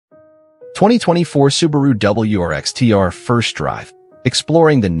2024 Subaru WRX TR First Drive,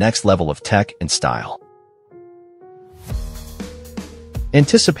 exploring the next level of tech and style.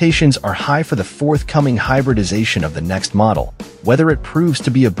 Anticipations are high for the forthcoming hybridization of the next model, whether it proves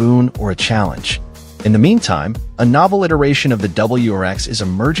to be a boon or a challenge. In the meantime, a novel iteration of the WRX is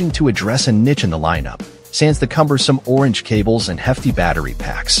emerging to address a niche in the lineup, sans the cumbersome orange cables and hefty battery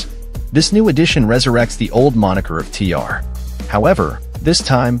packs. This new edition resurrects the old moniker of TR. However, this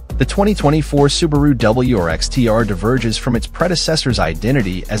time, the 2024 Subaru WRX TR diverges from its predecessor's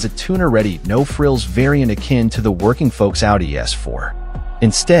identity as a tuner-ready, no-frills variant akin to the working folks Audi S4.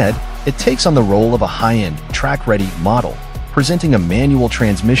 Instead, it takes on the role of a high-end, track-ready model, presenting a manual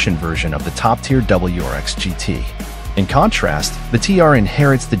transmission version of the top-tier WRX GT. In contrast, the TR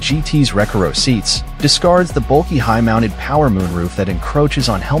inherits the GT's Recaro seats, discards the bulky high-mounted power moonroof that encroaches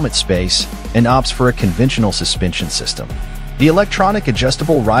on helmet space, and opts for a conventional suspension system. The electronic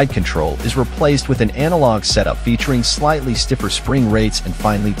adjustable ride control is replaced with an analog setup featuring slightly stiffer spring rates and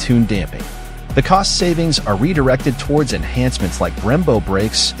finely tuned damping. The cost savings are redirected towards enhancements like Brembo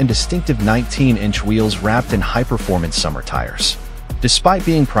brakes and distinctive 19-inch wheels wrapped in high-performance summer tires. Despite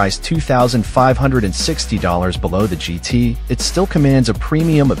being priced $2,560 below the GT, it still commands a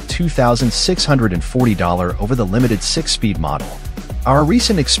premium of $2,640 over the limited 6-speed model. Our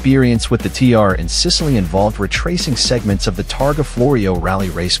recent experience with the TR in Sicily involved retracing segments of the Targa Florio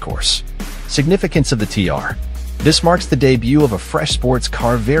Rally racecourse. Significance of the TR. This marks the debut of a fresh sports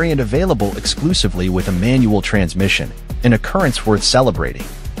car variant available exclusively with a manual transmission, an occurrence worth celebrating.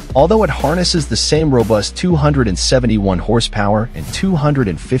 Although it harnesses the same robust 271 horsepower and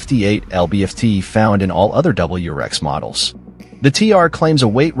 258 lb-ft found in all other WRX models. The TR claims a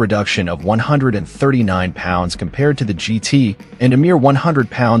weight reduction of 139 pounds compared to the GT and a mere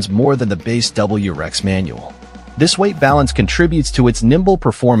 100 pounds more than the base WRX manual. This weight balance contributes to its nimble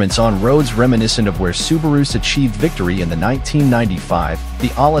performance on roads reminiscent of where Subarus achieved victory in the 1995, the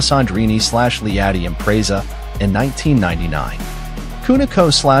Alessandrini/Liati Impreza, in 1999.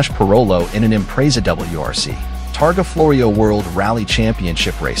 Cunico/Parolo in an Impreza WRC, Targa Florio World Rally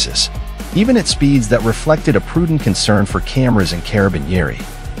Championship races, even at speeds that reflected a prudent concern for cameras and carabinieri.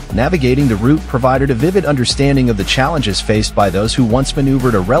 Navigating the route provided a vivid understanding of the challenges faced by those who once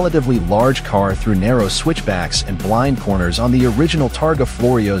maneuvered a relatively large car through narrow switchbacks and blind corners on the original Targa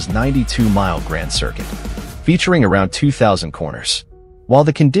Florio's 92-mile Grand Circuit, featuring around 2,000 corners. While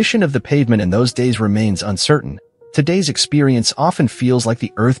the condition of the pavement in those days remains uncertain, today's experience often feels like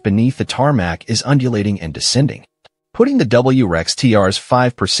the earth beneath the tarmac is undulating and descending, putting the WRX TR's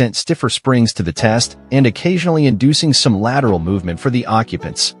 5% stiffer springs to the test and occasionally inducing some lateral movement for the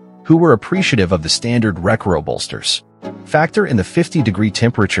occupants, who were appreciative of the standard Recaro bolsters. Factor in the 50-degree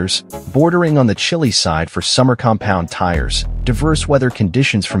temperatures, bordering on the chilly side for summer compound tires, diverse weather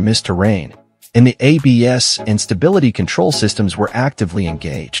conditions from mist to rain, and the ABS and stability control systems were actively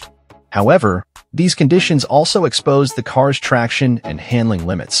engaged. However, these conditions also exposed the car's traction and handling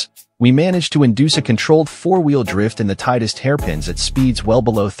limits. We managed to induce a controlled four-wheel drift in the tightest hairpins at speeds well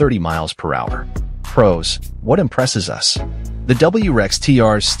below 30 miles per hour. Pros: what impresses us? The WRX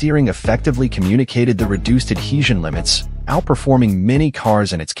TR's steering effectively communicated the reduced adhesion limits, outperforming many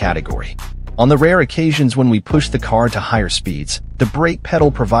cars in its category. On the rare occasions when we pushed the car to higher speeds, the brake pedal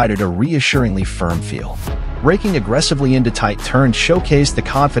provided a reassuringly firm feel. Braking aggressively into tight turns showcased the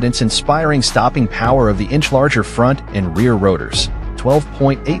confidence-inspiring stopping power of the inch-larger front and rear rotors,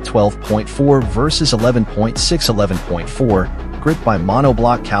 12.8-12.4 versus 11.6-11.4, gripped by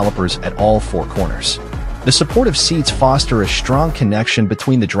monoblock calipers at all four corners. The supportive seats foster a strong connection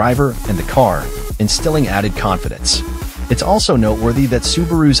between the driver and the car, instilling added confidence. It's also noteworthy that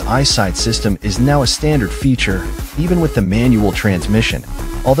Subaru's EyeSight system is now a standard feature, even with the manual transmission,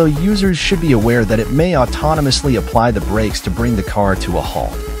 although users should be aware that it may autonomously apply the brakes to bring the car to a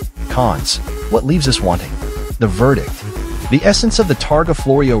halt. Cons: what leaves us wanting? The verdict. The essence of the Targa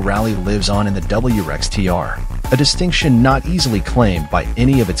Florio Rally lives on in the WRX TR, a distinction not easily claimed by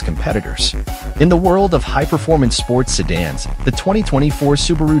any of its competitors. In the world of high-performance sports sedans, the 2024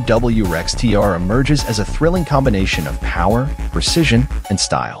 Subaru WRX TR emerges as a thrilling combination of power, precision, and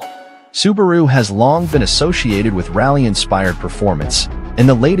style. Subaru has long been associated with rally-inspired performance, and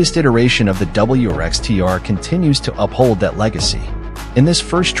the latest iteration of the WRX TR continues to uphold that legacy. In this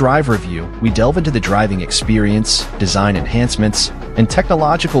first drive review, we delve into the driving experience, design enhancements, and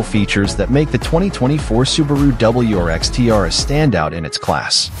technological features that make the 2024 Subaru WRX TR a standout in its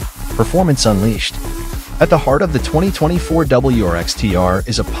class. Performance unleashed. At the heart of the 2024 WRX TR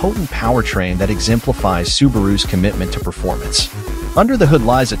is a potent powertrain that exemplifies Subaru's commitment to performance. Under the hood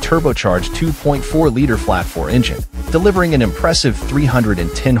lies a turbocharged 2.4-liter flat-4 engine, delivering an impressive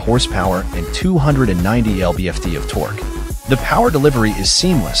 310 horsepower and 290 lb-ft of torque. The power delivery is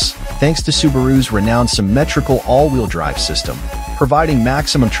seamless, thanks to Subaru's renowned symmetrical all-wheel drive system, providing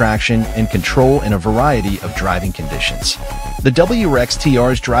maximum traction and control in a variety of driving conditions. The WRX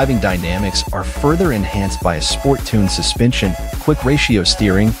TR's driving dynamics are further enhanced by a sport-tuned suspension, quick ratio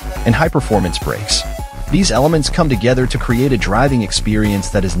steering, and high-performance brakes. These elements come together to create a driving experience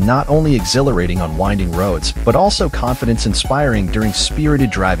that is not only exhilarating on winding roads, but also confidence-inspiring during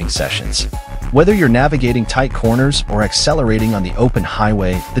spirited driving sessions. Whether you're navigating tight corners or accelerating on the open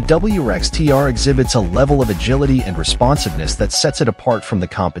highway, the WRX TR exhibits a level of agility and responsiveness that sets it apart from the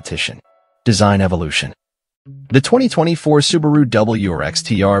competition. Design evolution. The 2024 Subaru WRX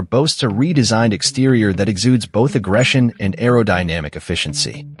TR boasts a redesigned exterior that exudes both aggression and aerodynamic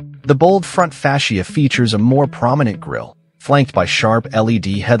efficiency. The bold front fascia features a more prominent grille, flanked by sharp LED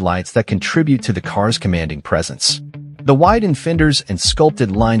headlights that contribute to the car's commanding presence. The widened fenders and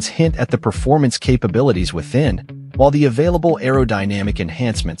sculpted lines hint at the performance capabilities within, while the available aerodynamic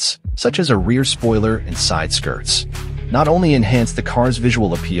enhancements, such as a rear spoiler and side skirts, not only enhance the car's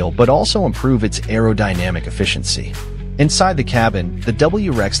visual appeal but also improve its aerodynamic efficiency. Inside the cabin, the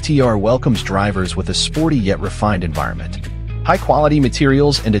WRX TR welcomes drivers with a sporty yet refined environment. High-quality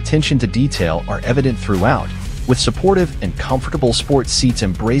materials and attention to detail are evident throughout, with supportive and comfortable sports seats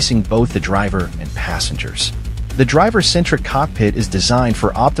embracing both the driver and passengers. The driver-centric cockpit is designed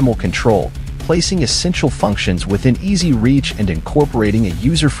for optimal control, placing essential functions within easy reach and incorporating a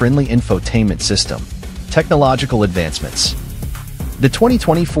user-friendly infotainment system. Technological advancements. The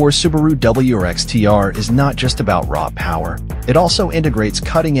 2024 Subaru WRX TR is not just about raw power, it also integrates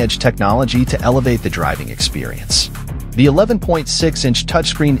cutting-edge technology to elevate the driving experience. The 11.6-inch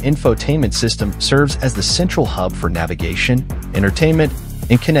touchscreen infotainment system serves as the central hub for navigation, entertainment,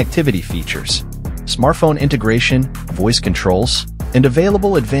 and connectivity features. Smartphone integration, voice controls, and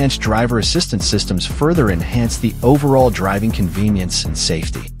available advanced driver assistance systems further enhance the overall driving convenience and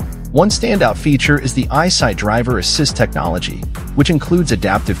safety. One standout feature is the EyeSight driver assist technology, which includes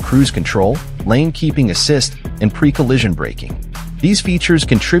adaptive cruise control, lane keeping assist, and pre-collision braking. These features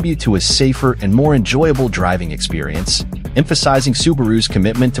contribute to a safer and more enjoyable driving experience, emphasizing Subaru's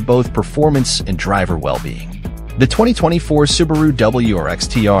commitment to both performance and driver well-being. The 2024 Subaru WRX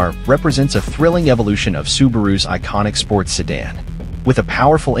TR represents a thrilling evolution of Subaru's iconic sports sedan. With a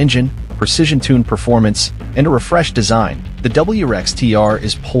powerful engine, precision-tuned performance, and a refreshed design, the WRX TR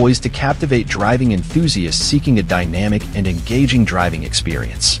is poised to captivate driving enthusiasts seeking a dynamic and engaging driving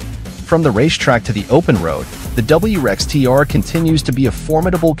experience. From the racetrack to the open road, the WRX TR continues to be a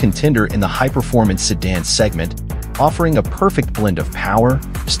formidable contender in the high-performance sedan segment, offering a perfect blend of power,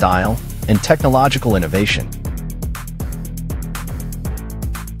 style, and technological innovation.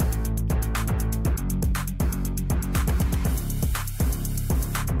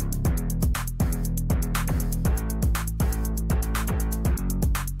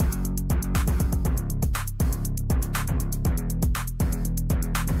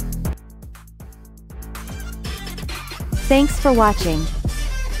 Thanks for watching.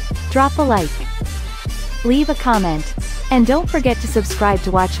 Drop a like, leave a comment, and don't forget to subscribe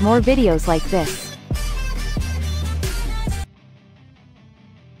to watch more videos like this.